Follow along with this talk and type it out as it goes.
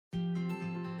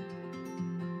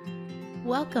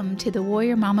Welcome to the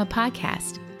Warrior Mama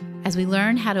podcast, as we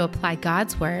learn how to apply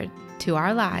God's Word to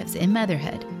our lives in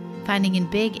motherhood, finding in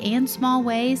big and small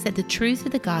ways that the truth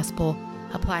of the gospel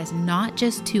applies not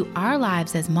just to our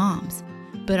lives as moms,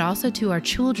 but also to our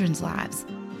children's lives,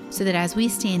 so that as we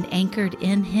stand anchored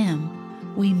in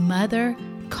Him, we mother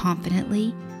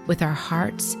confidently with our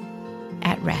hearts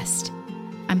at rest.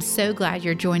 I'm so glad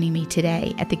you're joining me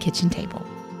today at the kitchen table.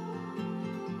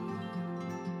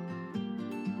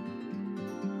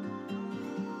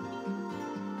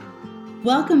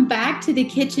 Welcome back to the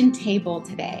kitchen table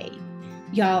today.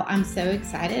 Y'all, I'm so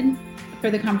excited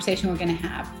for the conversation we're going to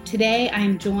have. Today, I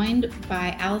am joined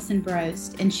by Allison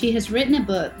Brost, and she has written a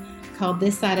book called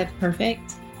This Side of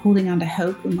Perfect, Holding on to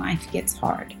Hope When Life Gets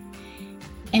Hard.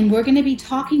 And we're going to be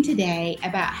talking today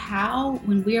about how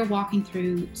when we are walking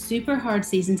through super hard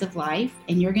seasons of life,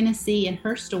 and you're going to see in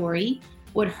her story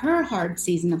what her hard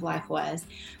season of life was,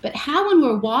 but how when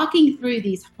we're walking through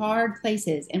these hard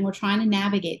places and we're trying to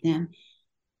navigate them,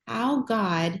 how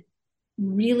God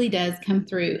really does come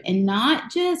through and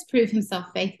not just prove Himself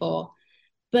faithful,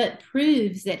 but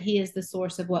proves that He is the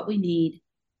source of what we need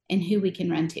and who we can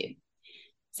run to.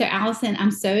 So Allison,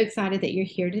 I'm so excited that you're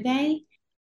here today.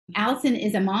 Allison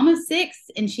is a mom of 6,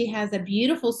 and she has a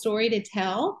beautiful story to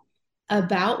tell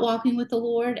about walking with the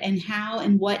Lord and how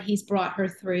and what He's brought her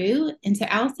through. And so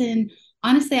Allison,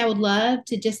 honestly, I would love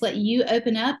to just let you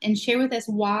open up and share with us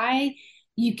why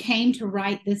you came to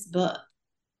write this book.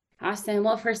 Awesome.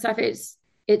 Well, first off, it's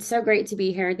so great to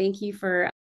be here. Thank you for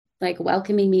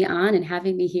welcoming me on and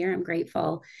having me here. I'm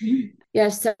grateful. Mm-hmm. Yeah.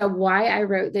 So why I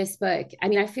wrote this book,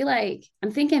 I feel like I'm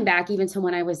thinking back even to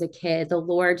when I was a kid, the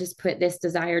Lord just put this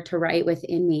desire to write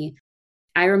within me.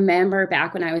 I remember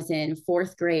back when I was in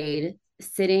 4th grade,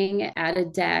 sitting at a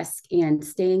desk and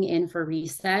staying in for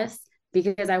recess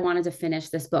because I wanted to finish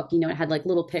this book. You know, it had like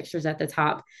little pictures at the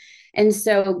top. And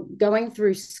so going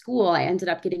through school, I ended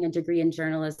up getting a degree in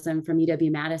journalism from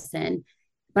UW-Madison,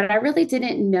 but I really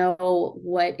didn't know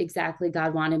what exactly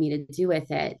God wanted me to do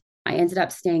with it. I ended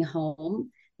up staying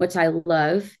home, which I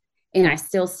love, and I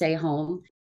still stay home.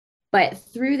 But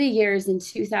through the years in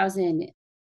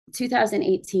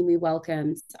 2018, we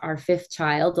welcomed our 5th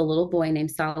child, a little boy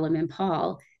named Solomon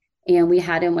Paul, and we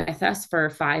had him with us for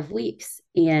 5 weeks.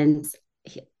 And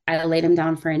I laid him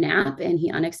down for a nap, and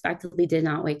he unexpectedly did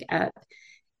not wake up.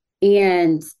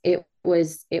 And it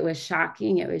was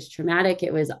shocking. It was traumatic.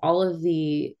 It was all of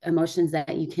the emotions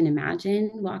that you can imagine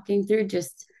walking through,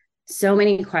 just so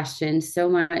many questions, so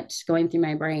much going through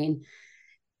my brain.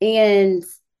 And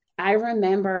I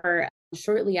remember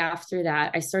shortly after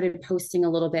that, I started posting a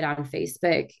little bit on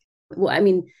Facebook. Well, I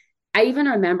even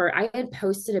remember I had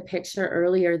posted a picture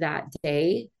earlier that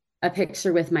day, a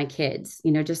picture with my kids,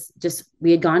 you know, just we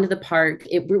had gone to the park.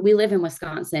 We live in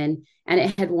Wisconsin, and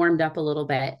it had warmed up a little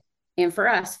bit. And for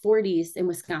us, 40s in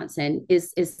Wisconsin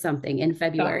is something in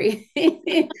February.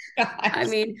 It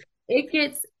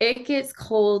gets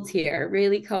cold here,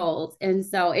 really cold. And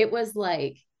so it was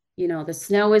like, you know, the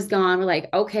snow is gone. We're like,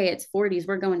 okay, it's 40s.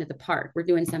 We're going to the park. We're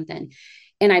doing something.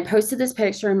 And I posted this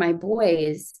picture of my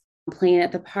boys playing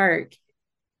at the park,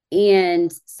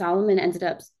 and Solomon ended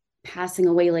up passing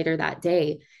away later that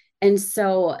day. And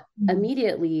so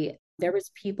immediately there was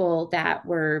people that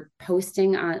were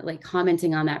posting on,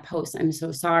 commenting on that post. I'm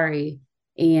so sorry.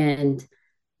 And,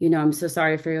 you know, I'm so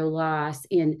sorry for your loss.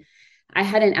 And I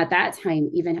hadn't at that time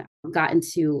even gotten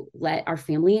to let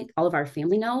all of our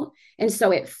family know. And so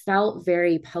it felt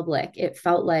very public. It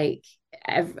felt like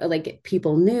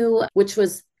people knew, which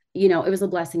was, you know, it was a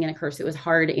blessing and a curse. It was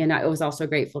hard. And I was also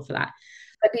grateful for that.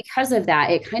 But because of that,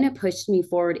 it kind of pushed me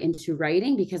forward into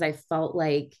writing, because I felt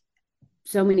like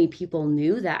so many people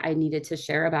knew that I needed to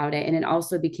share about it. And it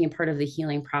also became part of the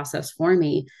healing process for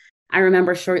me. I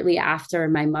remember shortly after,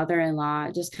 my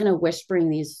mother-in-law just kind of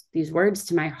whispering these words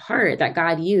to my heart that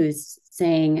God used,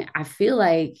 saying, I feel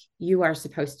like you are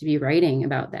supposed to be writing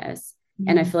about this. Mm-hmm.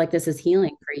 And I feel like this is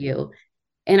healing for you.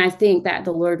 And I think that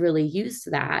the Lord really used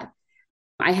that.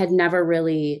 I had never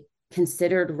really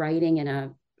considered writing in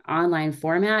a online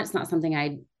format. It's not something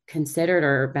I'd considered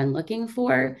or been looking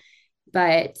for,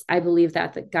 but I believe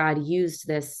that God used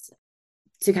this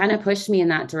to kind of push me in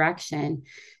that direction.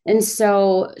 And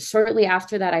so shortly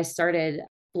after that, I started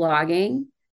blogging.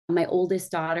 My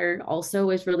oldest daughter also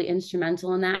was really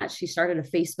instrumental in that. She started a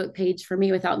Facebook page for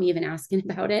me without me even asking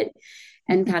about it,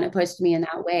 and kind of pushed me in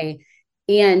that way.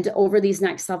 And over these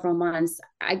next several months,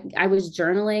 I was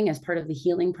journaling as part of the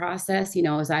healing process, you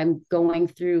know, as I'm going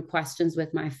through questions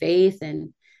with my faith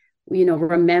and, you know,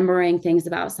 remembering things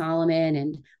about Solomon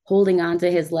and holding on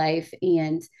to his life.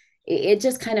 And it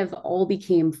just kind of all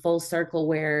became full circle,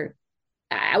 where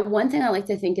one thing I like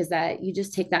to think is that you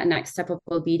just take that next step of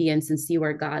obedience and see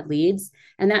where God leads.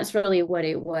 And that's really what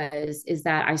it was, is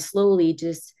that I slowly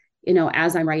just,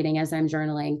 as I'm writing, as I'm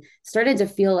journaling, started to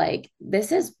feel like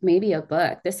this is maybe a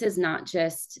book. This is not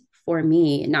just for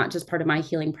me, not just part of my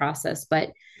healing process,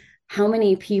 but how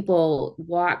many people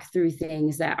walk through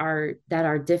things that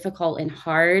are difficult and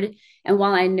hard. And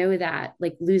while I know that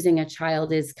like losing a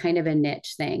child is kind of a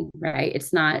niche thing, right?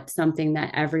 It's not something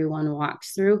that everyone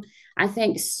walks through. I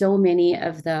think so many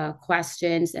of the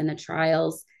questions and the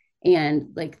trials and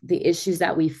like the issues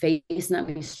that we face and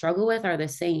that we struggle with are the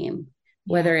same,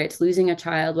 whether it's losing a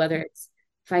child, whether it's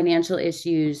financial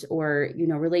issues or,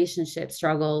 relationship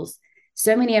struggles.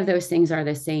 So many of those things are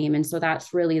the same. And so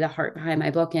that's really the heart behind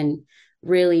my book, and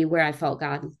really where I felt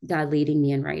God leading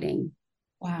me in writing.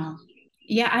 Wow.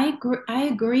 Yeah, I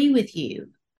agree with you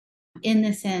in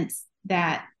the sense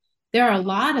that there are a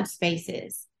lot of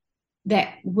spaces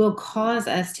that will cause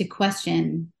us to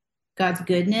question God's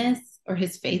goodness or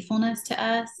his faithfulness to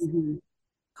us, Mm-hmm.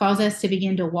 cause us to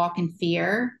begin to walk in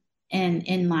fear.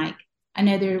 And like, I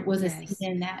know there was a Yes.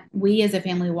 season that we as a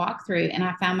family walked through, and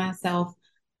I found myself,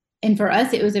 and for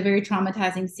us, it was a very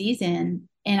traumatizing season.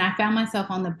 And I found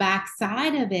myself on the back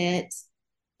side of it,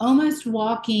 almost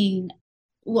walking.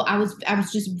 Well, I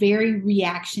was just very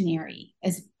reactionary,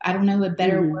 as I don't know a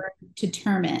better Mm-hmm. word to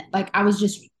term it. Like I was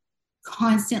just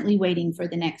constantly waiting for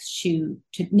the next shoe,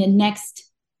 to the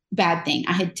next bad thing.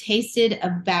 I had tasted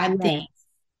of bad things Yes.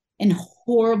 and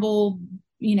horrible,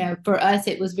 for us,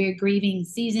 it was very grieving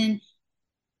season.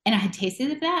 And I had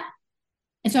tasted of that.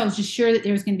 And so I was just sure that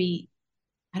there was going to be,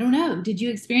 I don't know. Did you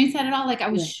experience that at all? Like I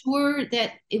was Yeah. sure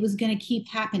that it was going to keep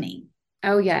happening.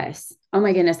 Oh, yes. Oh,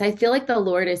 my goodness. I feel like the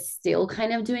Lord is still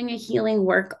kind of doing a healing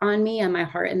work on me and my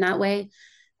heart in that way.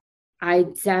 I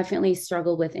definitely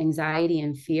struggled with anxiety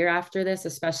and fear after this,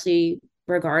 especially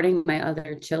regarding my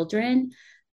other children.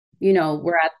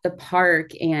 We're at the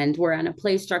park and we're on a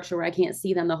play structure where I can't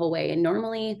see them the whole way. And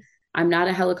normally I'm not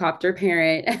a helicopter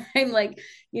parent. I'm like,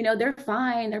 they're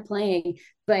fine, they're playing.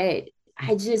 But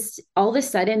I just all of a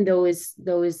sudden those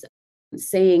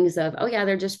sayings of, oh yeah,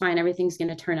 they're just fine, everything's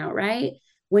gonna turn out right.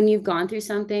 When you've gone through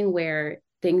something where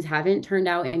things haven't turned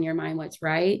out in your mind what's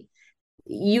right,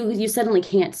 you suddenly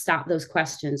can't stop those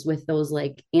questions with those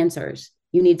like answers.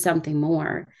 You need something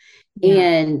more. Yeah.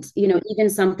 And, even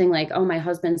something like, oh, my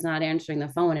husband's not answering the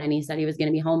phone and he said he was going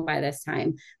to be home by this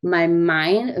time. My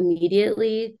mind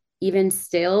immediately, even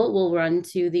still, will run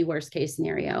to the worst case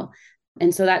scenario.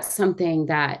 And so that's something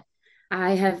that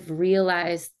I have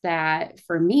realized that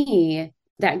for me,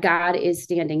 that God is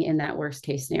standing in that worst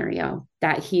case scenario,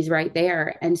 that he's right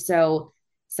there. And so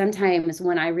sometimes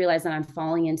when I realize that I'm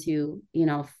falling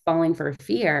for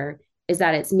fear, is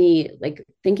that it's me like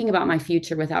thinking about my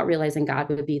future without realizing God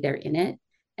would be there in it.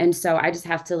 And so I just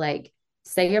have to like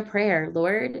say a prayer,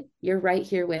 Lord, you're right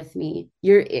here with me.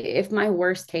 If my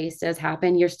worst case does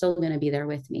happen, you're still going to be there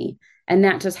with me. And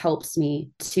that just helps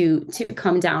me to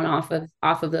come down off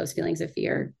of those feelings of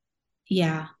fear.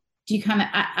 Yeah. Do you kind of,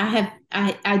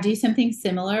 I do something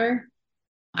similar.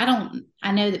 I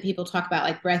know that people talk about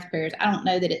like breath prayers. I don't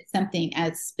know that it's something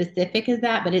as specific as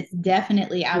that, but it's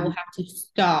definitely, I will Mhm. have to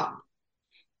stop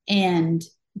and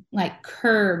like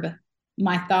curb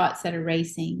my thoughts that are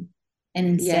racing and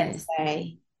instead Yes.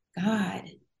 say, God,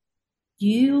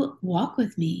 you walk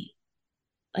with me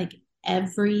like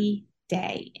every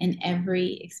day in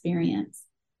every experience.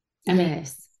 I mean,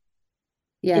 Yes. it's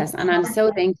Yes. And I'm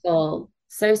so thankful,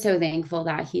 so thankful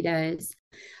that he does.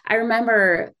 I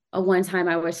remember one time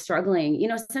I was struggling,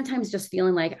 sometimes just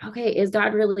feeling like, okay, is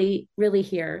God really, really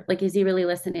here? Like, is he really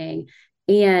listening?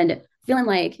 And feeling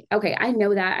like, okay, I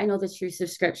know that. I know the truths of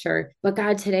scripture, but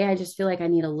God, today I just feel like I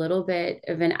need a little bit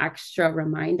of an extra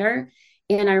reminder.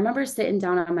 And I remember sitting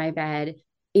down on my bed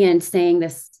and saying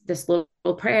this little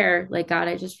prayer, like, God,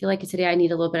 I just feel like today I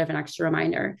need a little bit of an extra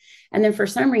reminder. And then for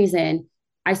some reason,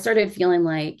 I started feeling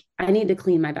like I need to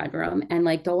clean my bedroom and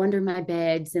like go under my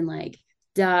beds and like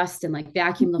dust and like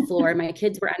vacuum the floor. My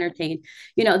kids were entertained.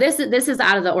 This is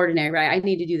out of the ordinary, right? I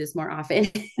need to do this more often.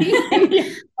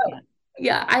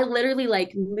 Yeah, I literally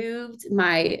like moved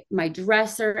my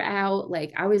dresser out.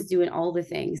 Like I was doing all the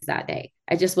things that day.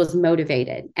 I just was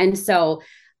motivated. And so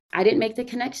I didn't make the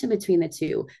connection between the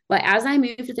two. But as I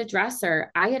moved to the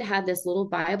dresser, I had this little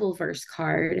Bible verse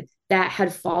card that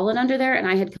had fallen under there and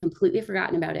I had completely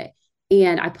forgotten about it.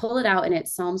 And I pull it out and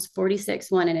it's Psalms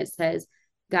 46:1, and it says,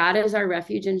 God is our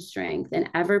refuge and strength and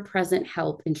ever present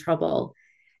help in trouble.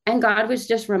 And God was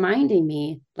just reminding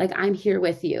me, like, I'm here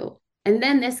with you. And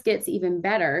then this gets even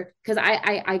better because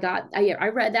I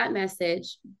read that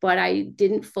message, but I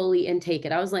didn't fully intake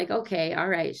it. I was like, okay, all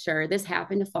right, sure, this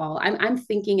happened to fall. I'm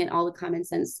thinking in all the common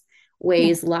sense Yeah,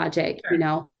 ways, logic,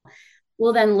 sure.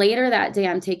 Well, then later that day,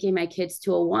 I'm taking my kids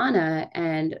to Awana,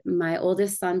 and my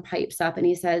oldest son pipes up and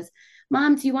he says,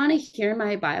 Mom, do you want to hear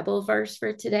my Bible verse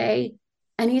for today?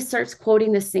 And he starts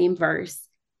quoting the same verse.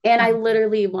 And I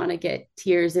literally want to get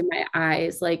tears in my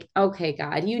eyes. Like, okay,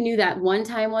 God, you knew that one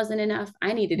time wasn't enough.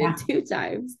 I needed Yeah. it two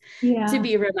times to Yeah.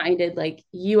 be reminded, like,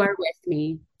 you are with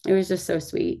me. It was just so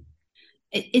sweet.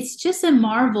 It's just a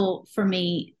marvel for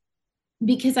me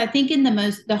because I think in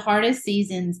the hardest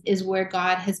seasons is where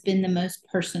God has been the most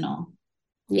personal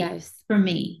Yes. for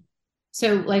me.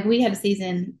 So like we had a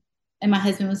season and my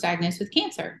husband was diagnosed with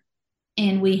cancer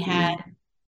and we had Mm-hmm.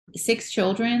 6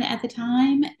 children at the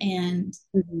time. And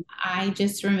I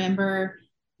just remember,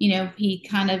 he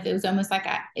kind of, it was almost like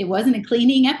it wasn't a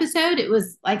cleaning episode. It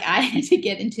was like I had to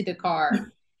get into the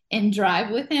car and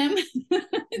drive with him. So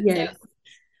Yes.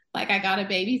 like I got a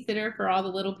babysitter for all the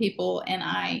little people and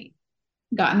I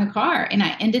got in the car and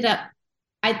I ended up,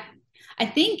 I, I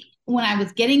think when I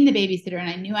was getting the babysitter and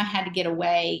I knew I had to get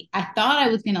away, I thought I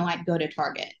was going to like go to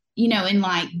Target, and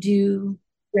like I don't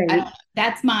Right. know.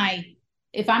 That's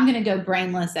if I'm going to go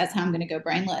brainless, that's how I'm going to go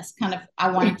brainless. Kind of,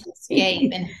 I wanted to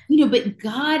escape but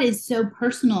God is so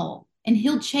personal and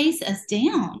he'll chase us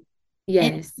down and,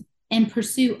 Yes. and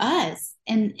pursue us.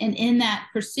 And in that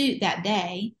pursuit that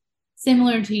day,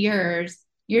 similar to your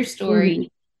story, Mm-hmm.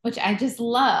 which I just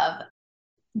love,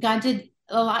 God did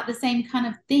a lot the same kind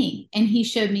of thing. And he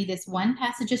showed me this one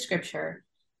passage of scripture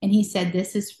and he said,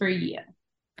 This is for you.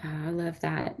 Oh, I love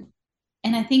that.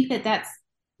 And I think that that's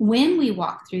when we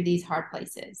walk through these hard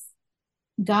places,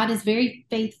 God is very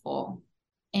faithful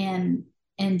and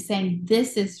saying,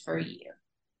 This is for you,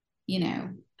 you know.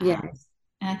 Yes.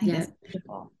 And I think Yeah. that's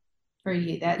beautiful for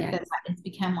you that Yes. it's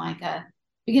become like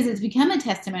because it's become a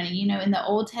testimony. In the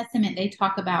Old Testament, they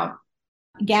talk about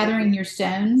gathering your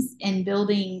stones and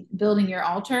building your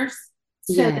altars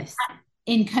so that Yes.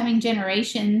 in coming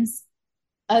generations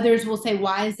others will say,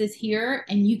 why is this here?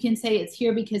 And you can say it's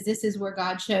here because this is where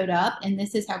God showed up and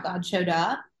this is how God showed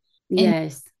up. and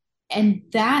Yes. and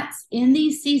that's in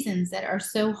these seasons that are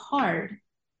so hard.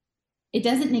 It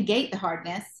doesn't negate the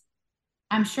hardness.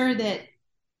 I'm sure that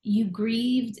you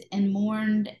grieved and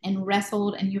mourned and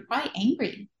wrestled and you're probably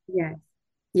angry, Yes.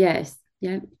 Yes.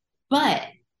 Yep. but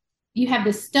you have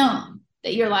the stone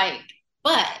that you're like,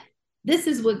 but this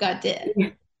is what God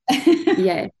did.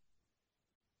 Yes.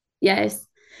 Yes.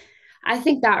 I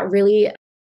think that really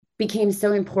became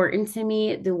so important to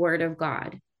me, the word of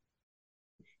God,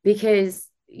 because,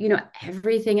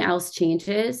 everything else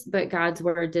changes, but God's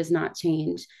word does not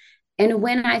change. And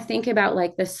when I think about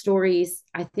like the stories,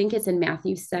 I think it's in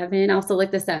Matthew 7, I'll also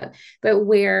look this up, but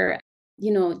where,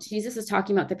 Jesus is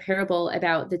talking about the parable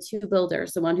about the two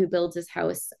builders, the one who builds his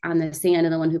house on the sand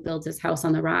and the one who builds his house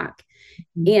on the rock.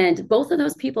 And both of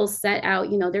those people set out,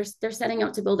 they're setting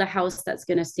out to build a house that's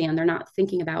going to stand. They're not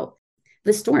thinking about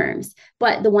the storms,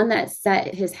 but the one that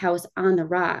set his house on the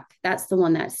rock, that's the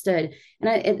one that stood.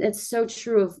 And it's so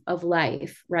true of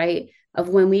life, right? Of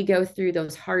when we go through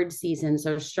those hard seasons,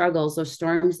 those struggles, those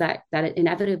storms that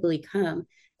inevitably come,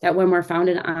 that when we're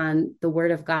founded on the word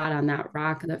of God, on that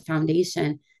rock, that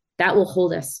foundation, that will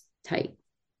hold us tight.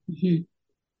 Mm-hmm.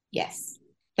 Yes,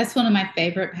 that's one of my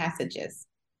favorite passages.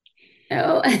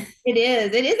 Oh, It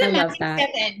is. It is I in love Matthew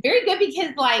that. 7. Very good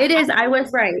because, like, It is. I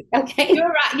was right. you're Okay.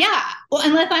 right. Yeah. Well,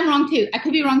 unless I'm wrong too. I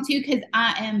could be wrong too because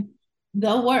I am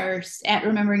the worst at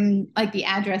remembering like the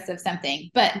address of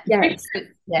something. But pretty Yes. sure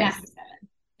it's Yes. Matthew 7.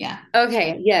 Yeah.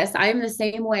 Okay. Yes. I'm the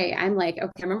same way. I'm like,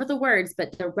 okay, I remember the words,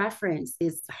 but the reference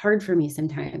is hard for me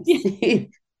sometimes. Yeah.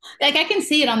 Like I can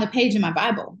see it on the page in my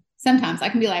Bible. Sometimes I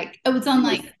can be like, oh, it's on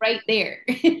like right there.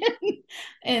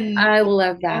 And I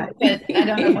love that. but I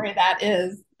don't know where that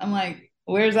is. I'm like,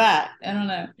 where's that? I don't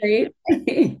know.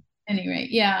 Right? Anyway,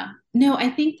 yeah. No, I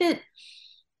think that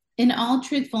in all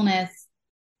truthfulness,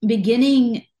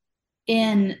 beginning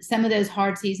in some of those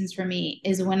hard seasons for me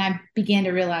is when I began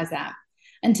to realize that.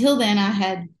 Until then, I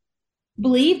had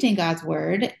believed in God's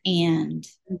word and,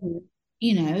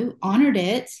 Mhm. honored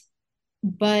it,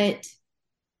 but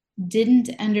didn't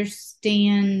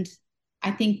understand,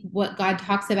 I think, what God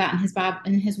talks about in his Bible,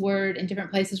 in his word, in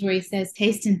different places where he says,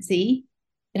 taste and see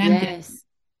that I'm good. Yes.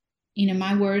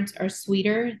 My words are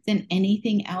sweeter than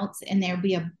anything else, and there'll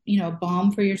be a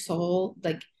balm for your soul.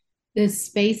 Like the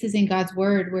spaces in God's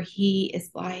word where he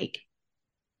is like,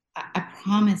 I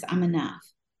promise I'm enough.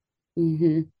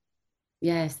 Hmm.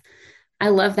 Yes. I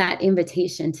love that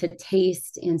invitation to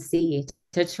taste and see,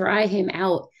 to try him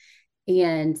out.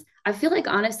 And I feel like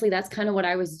honestly, that's kind of what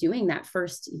I was doing that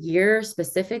first year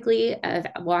specifically of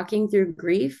walking through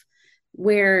grief,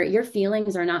 where your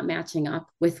feelings are not matching up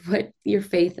with what your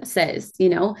faith says,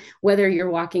 whether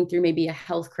you're walking through maybe a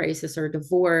health crisis or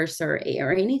divorce or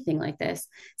anything like this.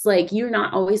 It's like you're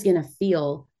not always going to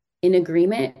feel in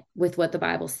agreement with what the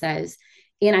Bible says.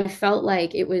 And I felt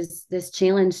like it was this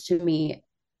challenge to me,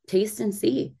 taste and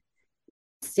see,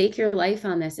 stake your life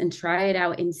on this and try it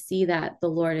out and see that the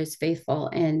Lord is faithful.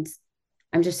 And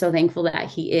I'm just so thankful that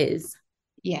he is.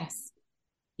 Yes.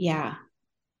 Yeah.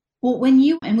 Well, when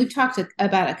you, and we've talked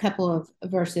about a couple of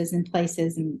verses and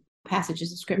places and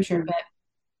passages of scripture, Mhm. but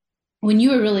when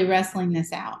you were really wrestling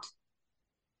this out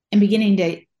and beginning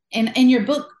to, and your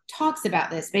book talks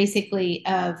about this basically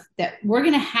of that we're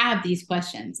going to have these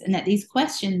questions and that these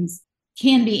questions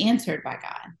can be answered by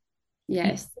God.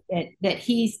 Yes. That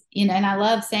he's, and I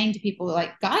love saying to people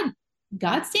like God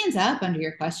stands up under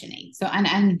your questioning. So I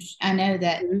know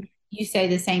that Mhm. you say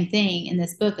the same thing in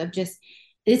this book of just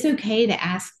it's okay to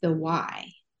ask the why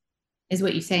is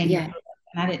what you say in your Yeah. book.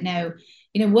 And I didn't know,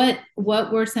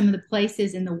 what were some of the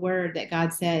places in the word that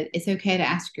God said it's okay to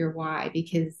ask your why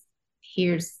because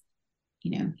here's,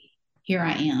 here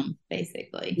I am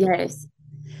basically. Yes.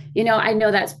 I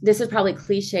know this is probably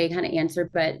cliche kind of answer,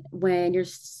 but when you're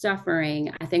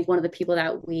suffering, I think one of the people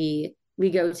that we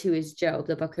go to is Job,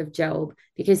 the book of Job,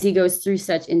 because he goes through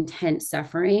such intense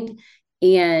suffering.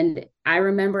 And I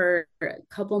remember a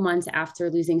couple months after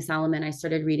losing Solomon, I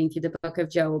started reading through the book of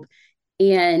Job.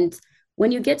 And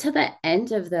when you get to the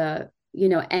end of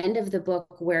the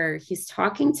book where he's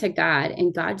talking to God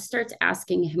and God starts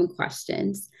asking him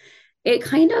questions, it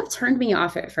kind of turned me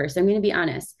off at first. I'm going to be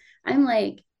honest. I'm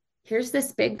like, here's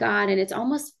this big God, and it's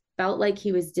almost felt like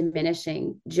he was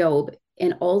diminishing Job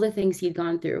and all the things he'd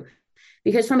gone through.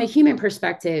 Because from a human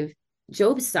perspective,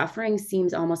 Job's suffering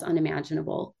seems almost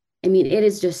unimaginable. I mean, it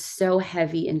is just so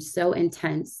heavy and so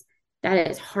intense that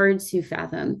it's hard to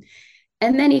fathom.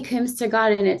 And then he comes to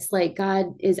God, and it's like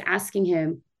God is asking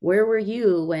him, where were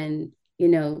you when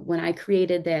I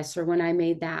created this or when I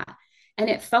made that? And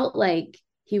it felt like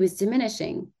he was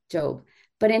diminishing Job.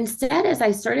 But instead, as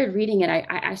I started reading it,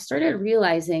 I started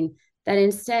realizing that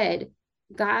instead,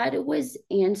 God was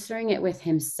answering it with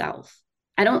himself.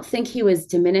 I don't think he was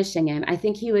diminishing him. I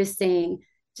think he was saying,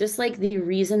 just like the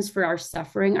reasons for our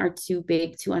suffering are too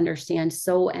big to understand,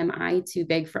 so am I too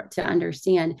big to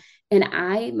understand. And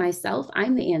I myself,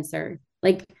 I'm the answer.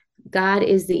 Like God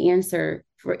is the answer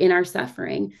for in our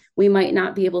suffering. We might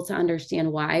not be able to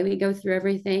understand why we go through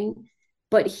everything,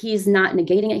 but he's not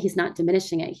negating it. He's not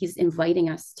diminishing it. He's inviting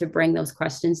us to bring those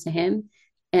questions to him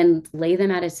and lay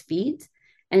them at his feet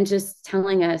and just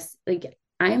telling us, like,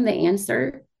 I am the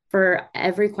answer for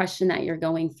every question that you're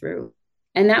going through.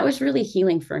 And that was really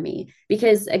healing for me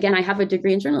because, again, I have a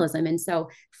degree in journalism. And so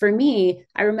for me,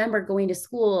 I remember going to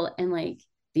school and like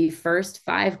the first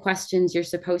 5 questions you're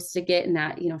supposed to get in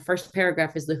that, first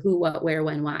paragraph is the who, what, where,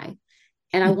 when, why.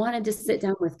 And I wanted to sit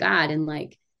down with God and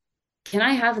like, can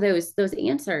I have those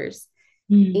answers?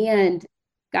 Mm. And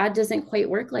God doesn't quite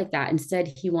work like that. Instead,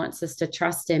 he wants us to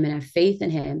trust him and have faith in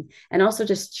him and also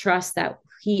just trust that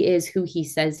he is who he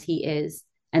says he is.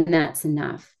 And that's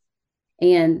enough.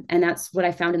 And that's what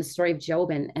I found in the story of Job.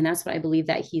 And that's what I believe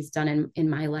that he's done in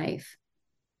my life.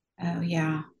 Oh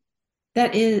yeah.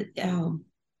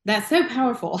 That's so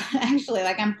powerful. Actually,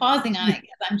 like I'm pausing on it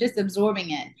because I'm just absorbing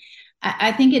it.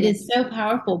 I think it Yeah. is so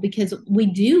powerful because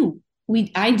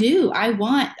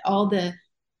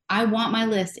I want my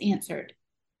list answered.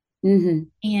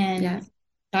 Mm-hmm. And Yeah.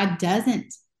 God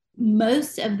doesn't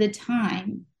most of the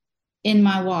time in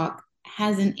my walk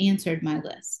hasn't answered my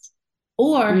list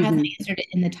or hasn't Mm-hmm. answered it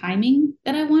in the timing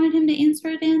that I wanted him to answer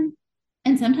it in.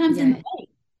 And sometimes in the Yeah. way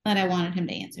that I wanted him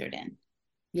to answer it in.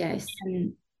 Yes.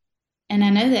 And and I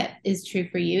know that is true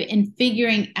for you in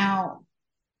figuring out.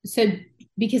 So,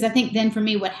 because I think then for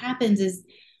me, what happens is,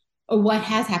 or what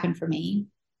has happened for me,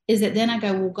 is that then I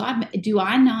go, well, God, do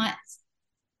I not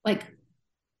like,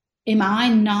 am I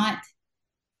not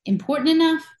important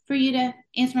enough for you to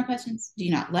answer my questions? Do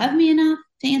you not love me enough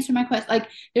to answer my questions? Like,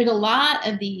 there's a lot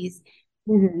of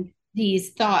Mm-hmm.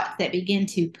 these thoughts that begin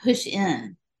to push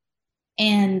in,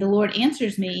 and the Lord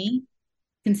answers me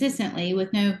consistently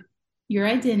with no, your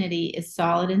identity is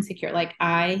solid and secure. Like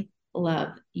I love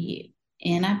you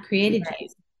and I've created you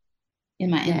Yes. in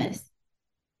my image. Yes.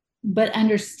 But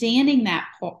understanding that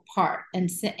part and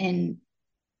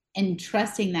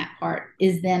trusting that part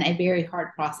is then a very hard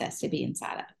process to be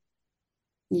inside of.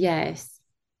 Yes.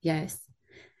 Yes.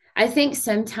 I think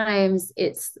sometimes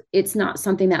it's not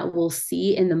something that we'll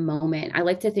see in the moment. I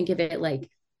like to think of it like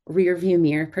rear view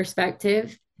mirror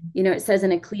perspective. It says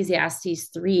in Ecclesiastes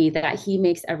 3 that he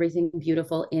makes everything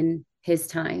beautiful in his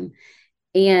time.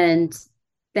 And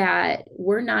that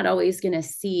we're not always going to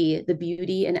see the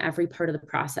beauty in every part of the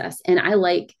process. And I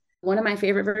like one of my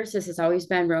favorite verses has always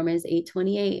been Romans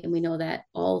 8:28. And we know that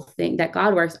that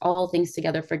God works all things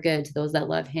together for good to those that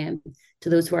love him, to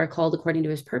those who are called according to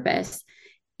his purpose.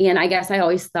 And I guess I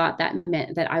always thought that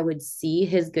meant that I would see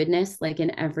his goodness like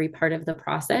in every part of the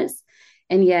process.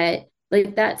 And yet,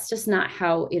 like, that's just not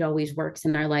how it always works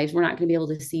in our lives. We're not going to be able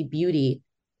to see beauty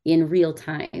in real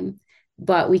time,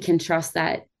 but we can trust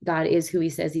that God is who he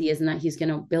says he is and that he's going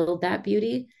to build that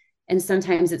beauty. And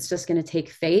sometimes it's just going to take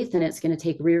faith and it's going to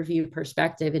take rear view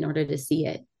perspective in order to see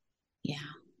it. Yeah.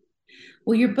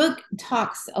 Well, your book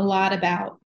talks a lot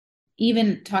about,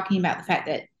 even talking about the fact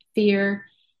that fear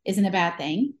isn't a bad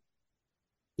thing.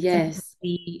 Sometimes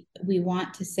Yes. we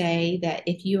want to say that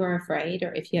if you are afraid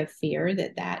or if you have fear,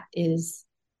 that is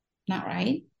not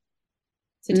right.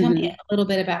 So tell me Mm-hmm. a little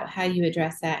bit about how you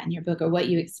address that in your book or what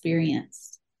you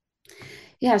experienced.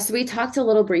 Yeah, so we talked a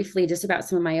little briefly just about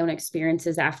some of my own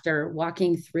experiences after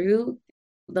walking through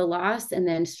the loss and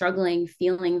then struggling,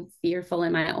 feeling fearful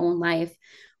in my own life.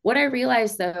 What I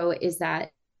realized though is that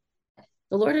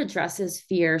the Lord addresses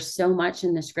fear so much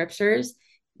in the scriptures,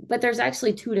 but there's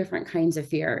actually two different kinds of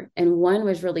fear. And one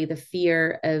was really the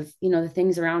fear of, the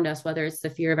things around us, whether it's the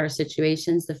fear of our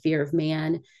situations, the fear of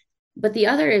man, but the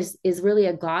other is really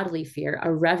a godly fear,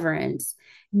 a reverence.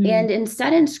 Mm, And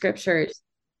instead in scriptures,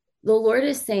 the Lord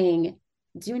is saying,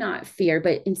 do not fear,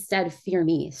 but instead fear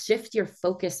me. Shift your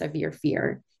focus of your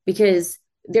fear, because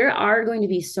there are going to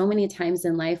be so many times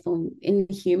in life when in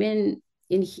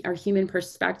our human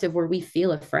perspective where we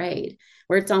feel afraid,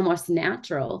 where it's almost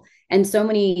natural. And so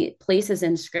many places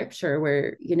in scripture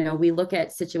where, we look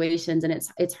at situations and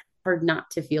it's hard not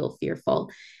to feel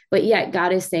fearful. But yet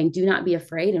God is saying, do not be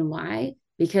afraid. And why?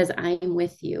 Because I am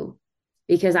with you,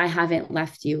 because I haven't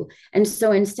left you. And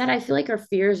so instead, I feel like our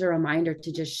fear is a reminder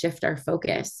to just shift our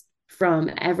focus from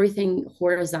everything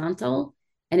horizontal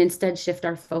and instead shift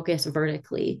our focus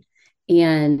vertically.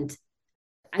 And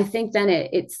I think then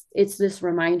it's this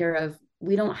reminder of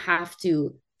we don't have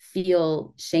to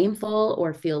feel shameful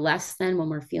or feel less than when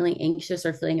we're feeling anxious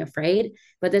or feeling afraid,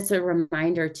 but it's a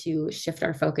reminder to shift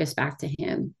our focus back to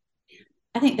him.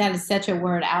 I think that is such a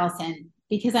word, Allison,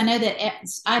 because I know that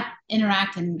I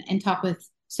interact and talk with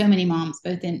so many moms,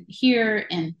 both in here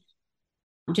and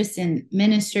just in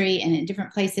ministry and in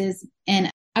different places. And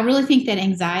I really think that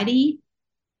anxiety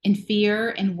and fear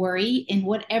and worry and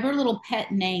whatever little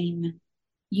pet name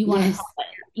you want to Yes. call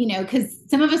it, because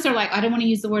some of us are like, I don't want to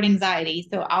use the word anxiety,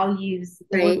 so I'll use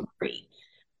the word Right. worry.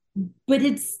 But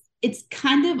it's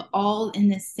kind of all in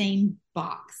the same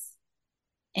box.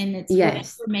 And it's whatever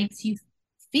Yes. makes you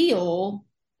feel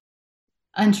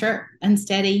unsure,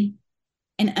 unsteady,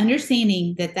 and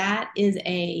understanding that is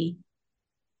a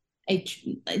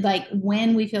like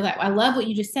when we feel that. I love what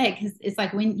you just said, because it's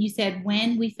like when you said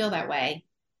when we feel that way,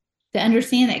 to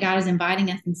understand that God is inviting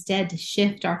us instead to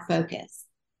shift our focus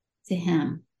to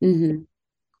him Mm-hmm.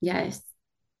 Yes.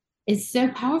 is so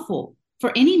powerful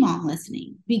for any mom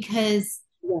listening, because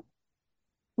Yeah.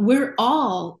 we're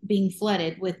all being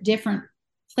flooded with different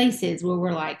places where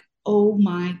we're like, oh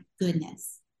my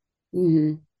goodness.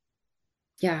 Mm-hmm.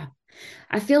 Yeah.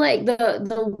 I feel like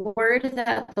the word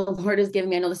that the Lord has given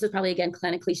me, I know this is probably again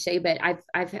kind of cliche, but I've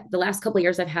the last couple of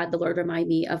years I've had the Lord remind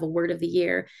me of a word of the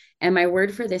year. And my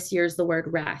word for this year is the word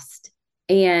rest.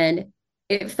 And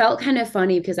it felt kind of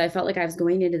funny because I felt like I was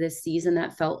going into this season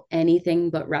that felt anything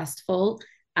but restful.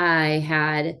 I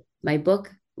had my book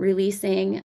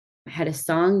releasing, I had a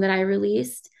song that I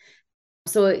released.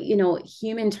 So,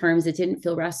 human terms, it didn't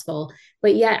feel restful,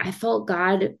 but yet I felt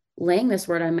God laying this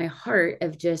word on my heart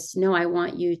of just, no, I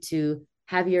want you to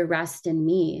have your rest in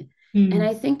me. And Mm,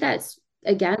 I think that's,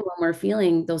 again, when we're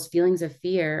feeling those feelings of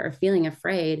fear or feeling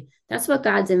afraid, that's what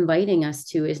God's inviting us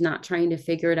to, is not trying to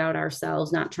figure it out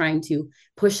ourselves, not trying to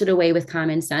push it away with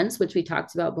common sense, which we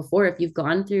talked about before. If you've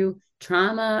gone through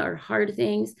trauma or hard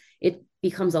things, it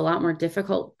becomes a lot more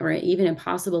difficult or even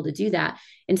impossible to do that.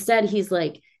 Instead, he's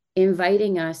like,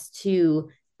 inviting us to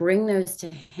bring those to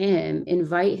him,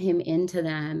 invite him into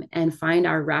them, and find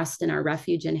our rest and our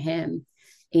refuge in him.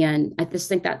 And I just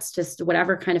think that's just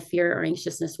whatever kind of fear or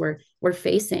anxiousness we're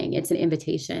facing, it's an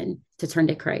invitation to turn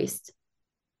to Christ.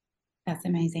 that's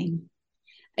amazing.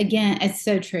 Again, it's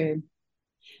so true.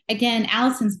 Again,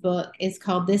 Allison's book is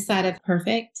called This Side of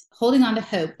Perfect, Holding on to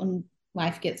Hope When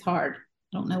Life Gets Hard.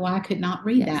 I don't know why I could not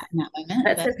read Yes, that in that moment,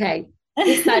 that's but okay.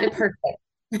 This side of perfect.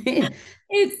 Yeah.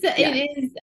 it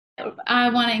is. I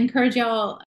want to encourage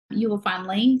y'all. You will find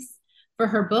links for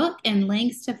her book and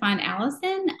links to find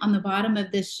Allison on the bottom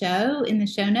of this show in the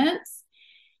show notes.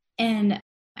 And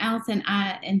Allison,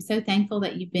 I am so thankful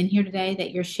that you've been here today,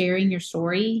 that you're sharing your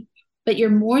story, but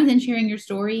you're more than sharing your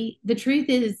story. The truth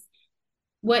is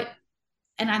and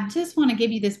I just want to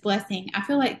give you this blessing. I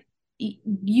feel like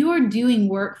you are doing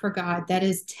work for God that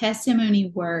is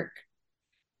testimony work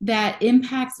that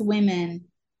impacts women.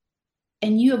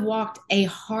 And you have walked a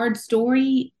hard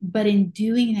story, but in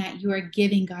doing that, you are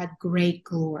giving God great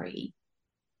glory.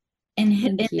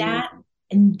 And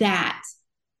that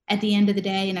at the end of the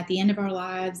day and at the end of our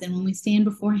lives, and when we stand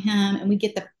before Him and we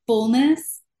get the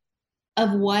fullness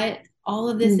of what all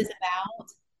of this is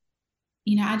about,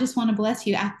 I just want to bless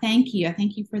you. I thank you. I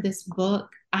thank you for this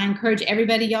book. I encourage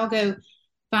everybody, y'all go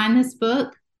find this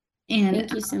book and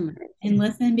thank you so much. And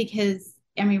listen,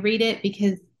 read it,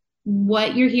 because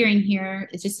what you're hearing here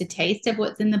is just a taste of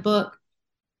what's in the book.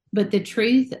 But the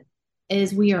truth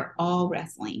is we are all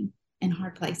wrestling in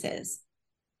hard places.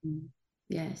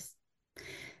 Yes.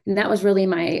 And that was really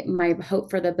my hope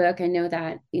for the book. I know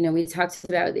that, we talked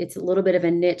about it's a little bit of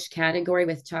a niche category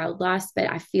with child loss, but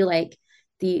I feel like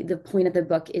the point of the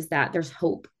book is that there's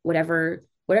hope, whatever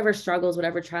struggles,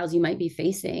 whatever trials you might be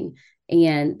facing.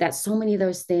 And that so many of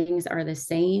those things are the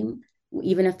same,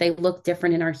 even if they look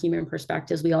different in our human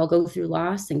perspectives. We all go through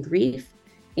loss and grief,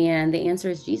 and the answer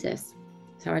is Jesus.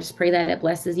 So I just pray that it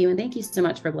blesses you. And thank you so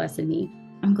much for blessing me.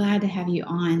 I'm glad to have you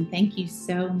on. Thank you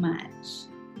so much.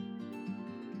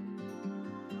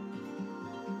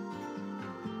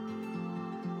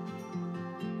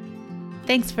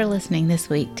 Thanks for listening this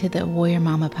week to the Warrior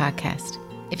Mama podcast.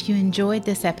 If you enjoyed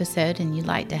this episode and you'd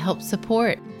like to help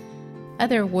support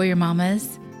other Warrior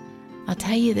Mamas, I'll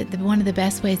tell you that one of the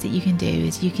best ways that you can do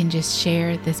is you can just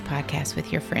share this podcast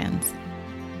with your friends.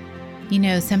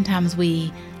 Sometimes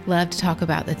we love to talk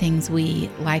about the things we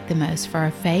like the most for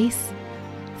our faith,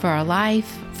 for our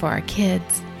life, for our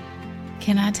kids.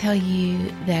 Can I tell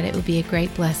you that it would be a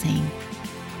great blessing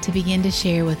to begin to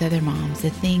share with other moms the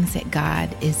things that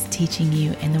God is teaching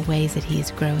you and the ways that He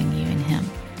is growing you in Him.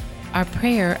 Our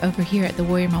prayer over here at the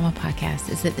Warrior Mama podcast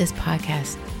is that this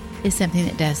podcast is something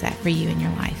that does that for you in your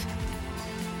life.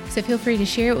 So feel free to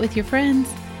share it with your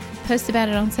friends, post about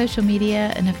it on social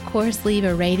media, and of course, leave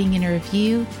a rating and a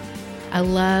review. I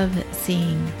love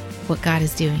seeing what God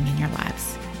is doing in your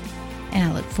lives. And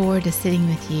I look forward to sitting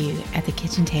with you at the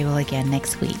kitchen table again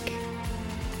next week.